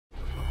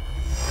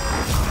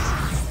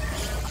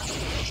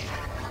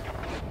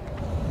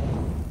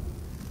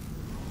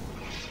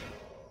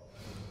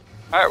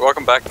Alright,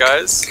 welcome back,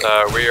 guys.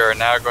 We are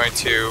now going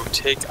to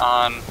take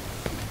on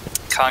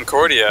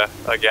Concordia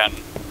again,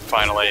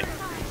 finally.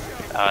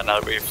 Now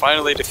that we've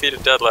finally defeated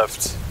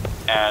Deadlift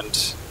and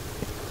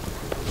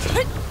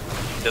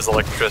his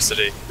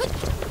electricity.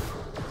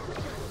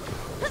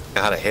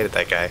 God, I hated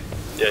that guy.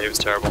 Yeah, he was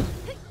terrible.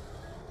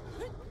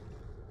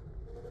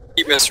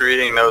 Keep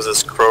misreading those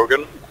as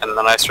Krogan, and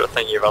then I start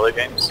thinking of other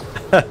games.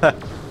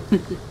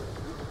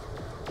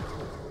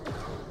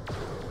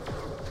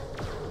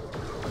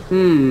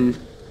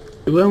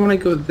 Do I want to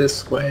go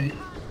this way?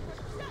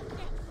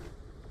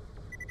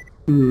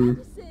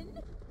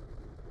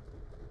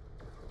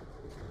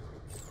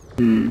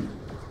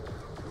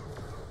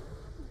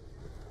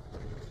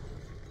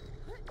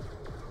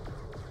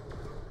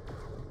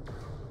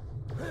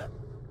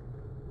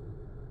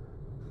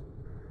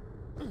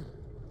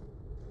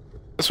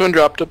 This one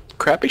dropped a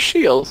crappy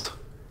shield.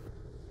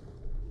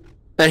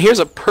 And here's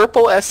a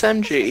purple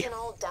SMG.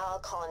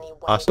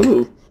 Awesome.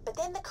 Ooh.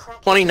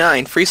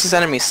 29, freezes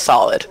enemies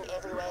solid.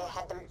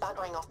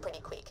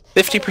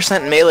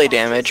 50% melee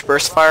damage,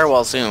 burst fire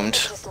while zoomed.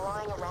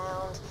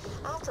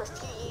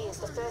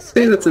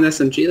 Say that's an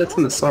SMG, that's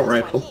an assault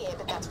rifle.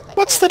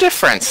 What's the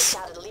difference?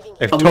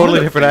 They're totally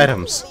different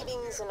items.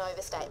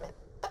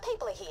 But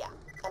people are here,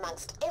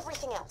 amongst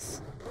everything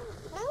else.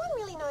 No one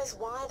really knows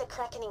why the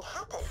crackening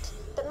happened,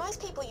 but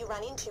most people you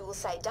run into will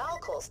say Dahl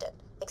caused it,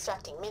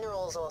 extracting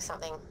minerals or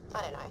something.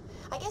 I don't know.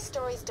 I guess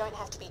stories don't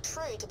have to be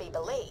true to be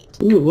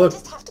believed. Ooh, look. They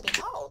just have to be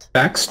told.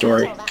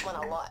 Backstory. I tell that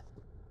one a lot.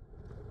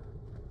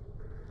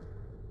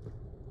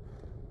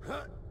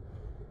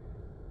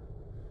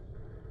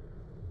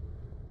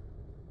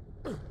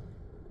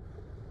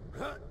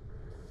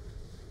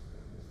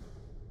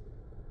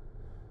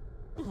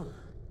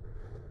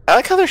 I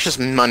like how there's just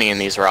money in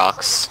these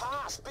rocks.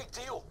 Big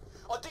deal.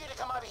 I dare to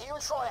come over here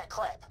and try that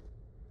crap.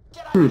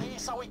 Get over here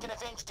so we can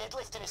avenge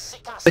Deadlift and his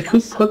sick ass. Like, who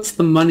puts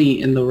the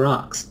money in the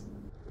rocks?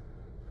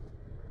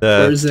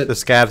 Or is it... The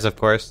scavs, of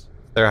course.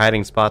 They're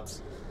hiding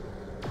spots.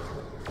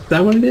 Is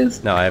that what it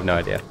is? No, I have no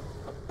idea.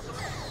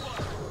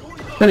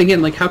 Then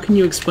again, like, how can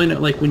you explain it,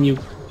 like, when you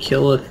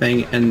kill a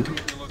thing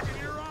and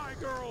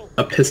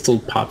a pistol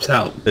pops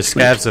out? The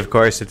scavs, of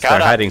course, it's their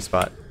hiding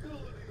spot.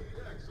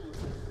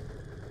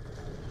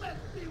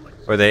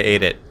 Or they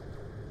ate it.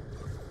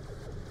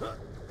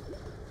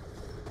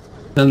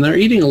 Then they're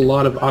eating a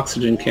lot of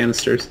oxygen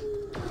canisters.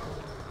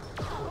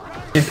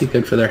 Can't be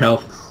good for their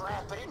health.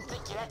 Crap, I didn't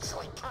think you'd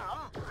actually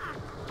come.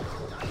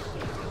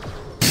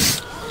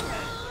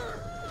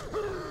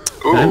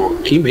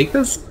 Ooh. Can you make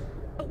this?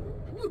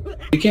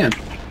 You can.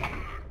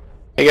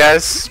 Hey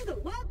guys,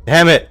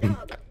 Damn it!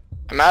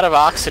 I'm out of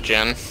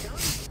oxygen.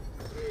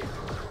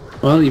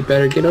 Well, you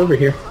better get over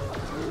here.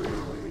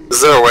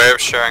 Is there a way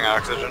of sharing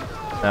oxygen?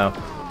 No.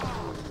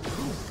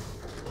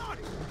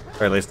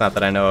 Or at least not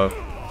that I know of.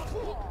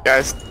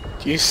 Guys,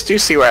 you do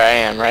see where I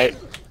am, right?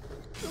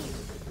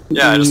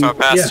 Yeah, I just went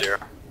past you.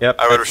 Yep.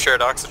 I would have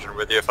shared oxygen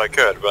with you if I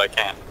could, but I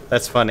can't.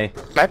 That's funny.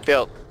 Might be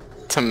able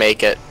to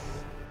make it.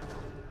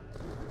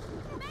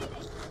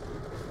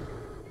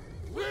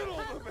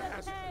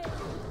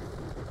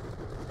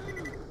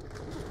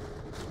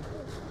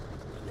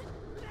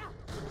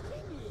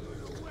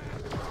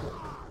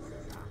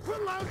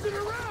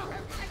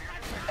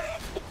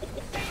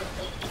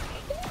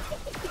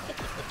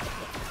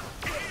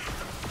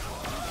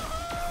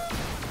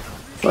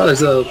 Well,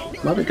 there's a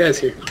lot of guys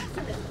here.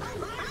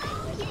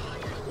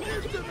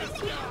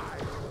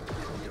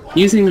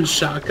 Using a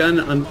shotgun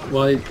on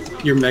while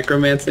you're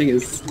necromancing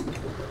is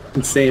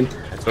insane.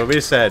 That's what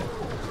we said.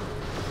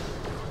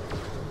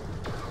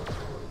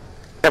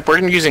 Yep, we're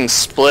using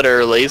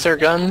splitter laser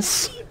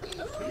guns.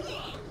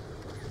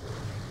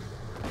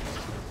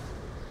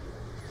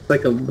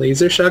 Like a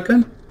laser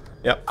shotgun?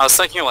 Yep. I was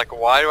thinking, like,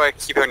 why do I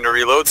keep having to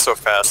reload so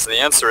fast? And the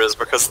answer is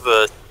because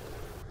the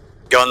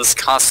gun's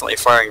constantly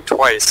firing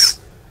twice.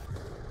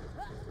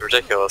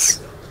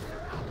 Ridiculous.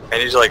 I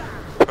need to, like,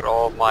 put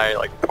all of my,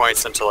 like,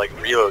 points into, like,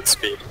 reload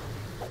speed.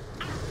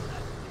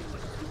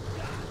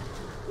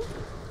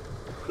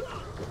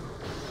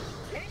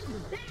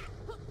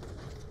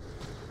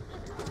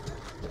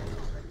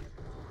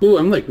 Ooh,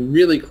 I'm like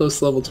really close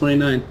to level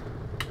 29.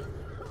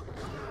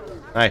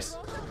 Nice.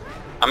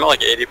 I'm at, like,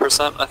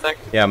 80%, I think.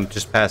 Yeah, I'm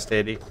just past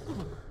 80.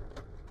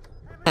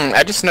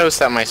 I just noticed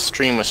that my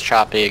stream was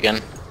choppy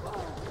again.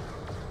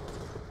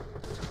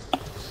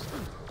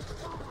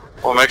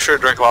 Well, make sure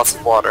to drink lots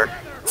of water.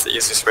 It's the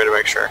easiest way to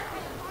make sure.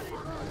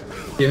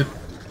 Yeah.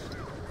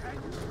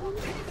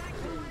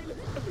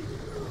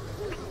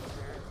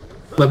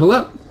 Level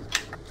up!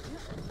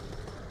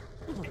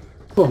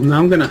 Cool, now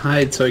I'm gonna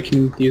hide so I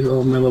can use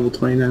all my level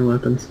 29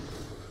 weapons.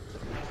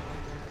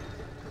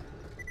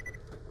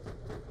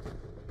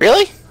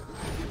 Really?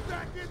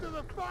 Back into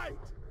the fight.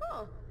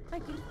 Oh, I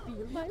can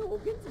feel my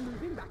organs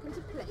moving back into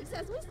place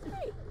as we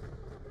speak.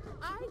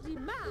 I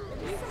demand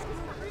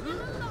satisfying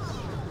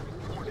alarm.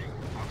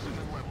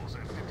 Oxygen levels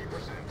at 50%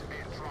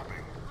 and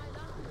dropping.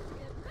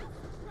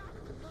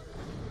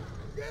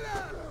 Get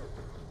out of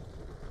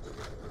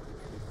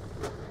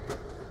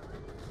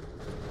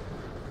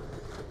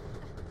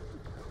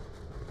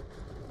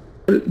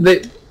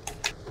They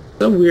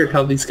so weird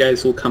how these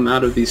guys will come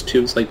out of these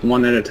tubes like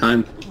one at a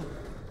time.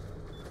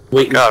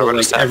 Wait until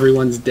like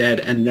everyone's dead,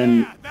 and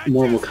then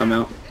more will come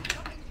out.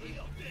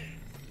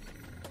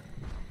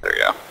 There we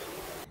go.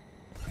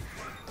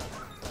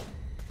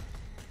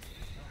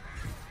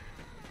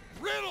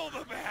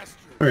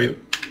 Alright,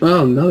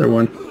 well, another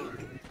one.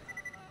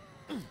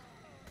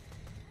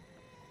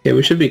 Okay,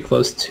 we should be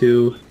close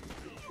to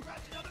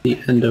the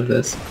end of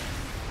this.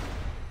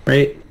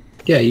 Right?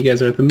 Yeah, you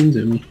guys are at the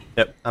Moonzoomy.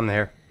 Yep, I'm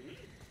there.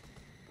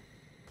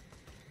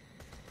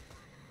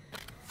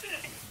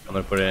 I'm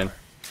gonna put it in.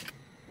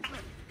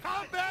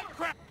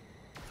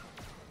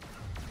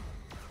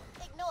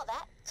 Ignore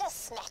that.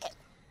 Just smack it.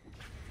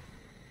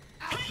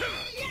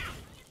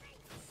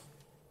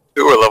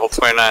 Ooh, a level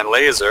 29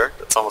 laser.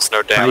 That's almost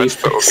no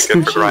damage, but will be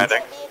good for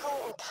grinding.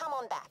 Come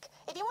on back.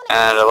 If you want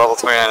And a level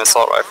 29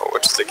 assault rifle,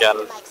 which is again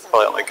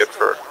probably only good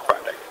for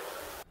grinding.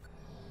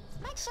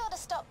 make sure to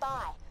stop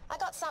by. I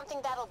got something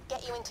that'll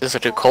get you into. Does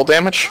it do cold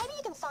damage? Maybe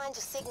you can find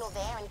your signal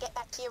there and get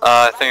back to your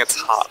I think it's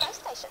hot. space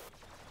station.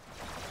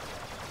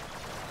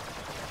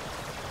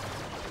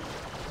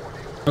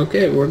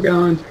 Okay, we're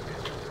going.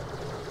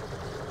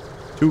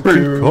 To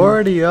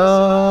Concordia!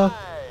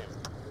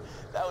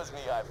 That was me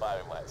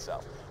high-fiving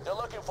myself. They're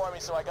looking for me,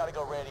 so I gotta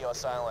go radio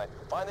silent.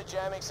 Find the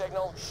jamming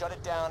signal, shut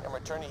it down, and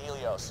return to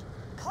Helios.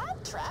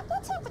 Claptrap,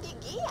 what's up with your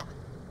gear?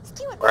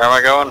 Stewart, Where am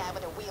I going?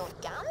 able to wield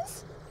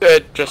guns?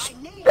 Just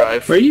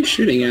drive. Where are you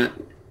shooting at?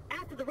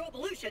 After the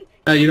revolution,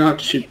 You don't have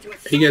to shoot.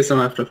 You guys don't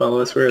have to follow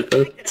us. We're at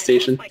the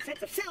station. my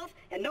sense of self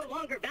and no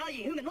longer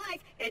value human life.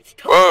 It's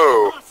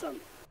Whoa!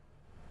 awesome.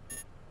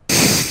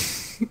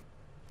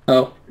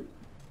 Oh.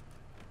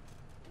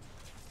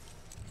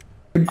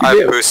 What'd you I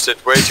do?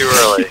 boosted way too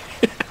early.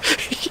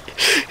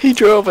 He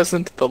drove us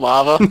into the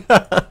lava. The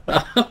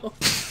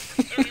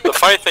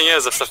funny thing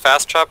is, if the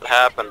fast trap had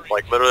happened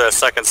like literally a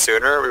second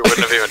sooner, we wouldn't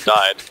have even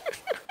died.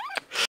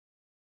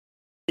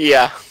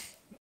 Yeah.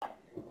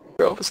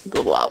 Drove us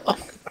into the lava.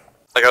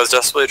 Like I was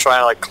desperately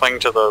trying to like cling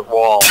to the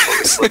wall, but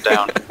we slid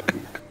down.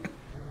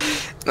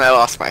 And I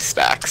lost my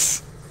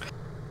stacks.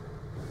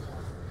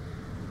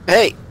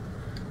 Hey!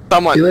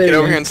 Someone, See you later, get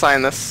over man. here and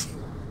sign this.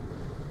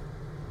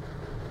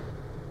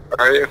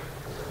 Where are you?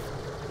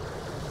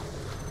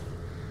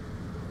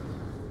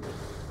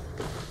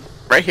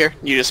 Right here.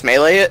 You just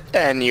melee it,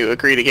 and you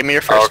agree to give me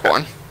your first okay.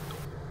 one.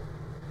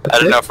 I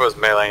didn't know if it was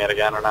meleeing it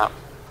again or not.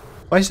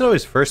 Why is it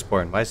always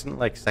firstborn? Why isn't it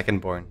like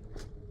secondborn?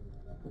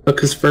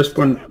 Because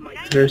firstborn,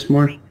 there's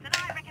more.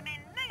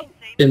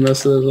 In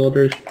most of those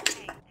older,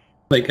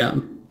 like, I'll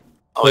let you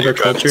older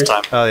drive this cultures.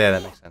 time. Oh yeah,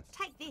 that makes sense.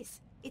 Take this.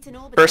 It's an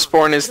orbital.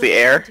 Firstborn is the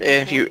heir.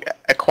 If you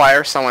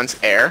acquire someone's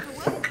heir,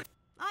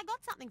 I got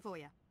something for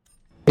you.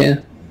 Yeah.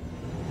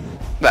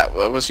 that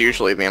was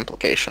usually the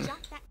implication. Jump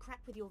that crap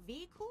with your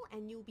vehicle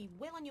and you'll be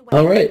well on your way to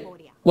Alright.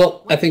 Concordia.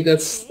 Well, I think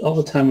that's all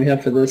the time we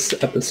have for this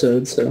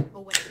episode, so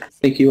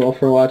thank you all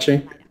for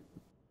watching.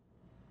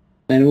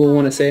 Anyone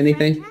want to say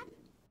anything?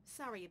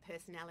 Sorry your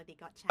personality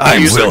got changed.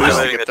 I'm Usually Wilhelm. we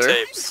Meleeing get the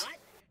there. tapes.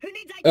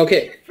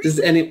 Okay,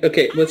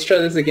 let's try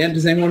this again.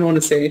 Does anyone want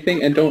to say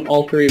anything? And don't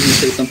all three of you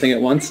say something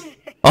at once.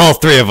 All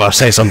three of us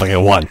say something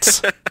at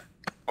once.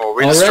 Well,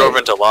 we All just right. drove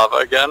into lava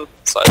again,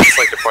 so I'd just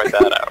like to point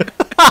that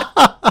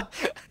out.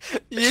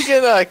 You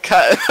can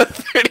cut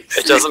 30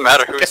 It doesn't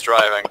matter who's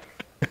driving.